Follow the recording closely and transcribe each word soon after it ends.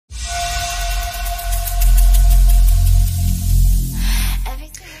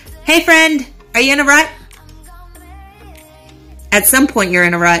Hey friend, are you in a rut? At some point you're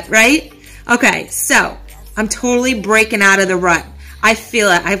in a rut, right? Okay, so I'm totally breaking out of the rut. I feel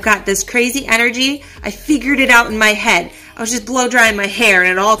it. I've got this crazy energy. I figured it out in my head. I was just blow drying my hair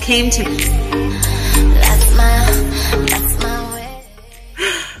and it all came to me. That's my way.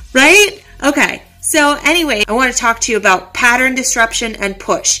 Right? Okay. So anyway, I want to talk to you about pattern disruption and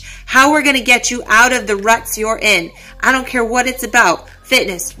push. How we're going to get you out of the ruts you're in. I don't care what it's about.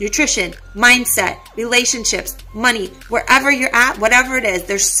 Fitness, nutrition, mindset, relationships, money, wherever you're at, whatever it is,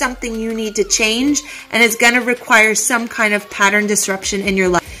 there's something you need to change and it's going to require some kind of pattern disruption in your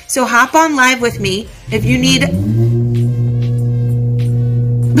life. So hop on live with me if you need...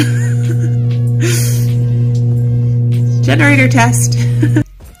 Generator test.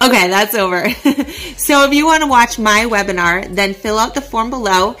 Okay, that's over. So if you want to watch my webinar, then fill out the form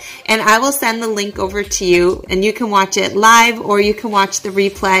below and I will send the link over to you and you can watch it live or you can watch the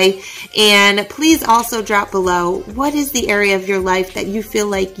replay. And please also drop below, what is the area of your life that you feel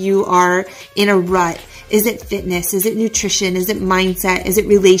like you are in a rut? Is it fitness? Is it nutrition? Is it mindset? Is it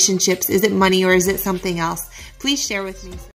relationships? Is it money? Or is it something else? Please share with me.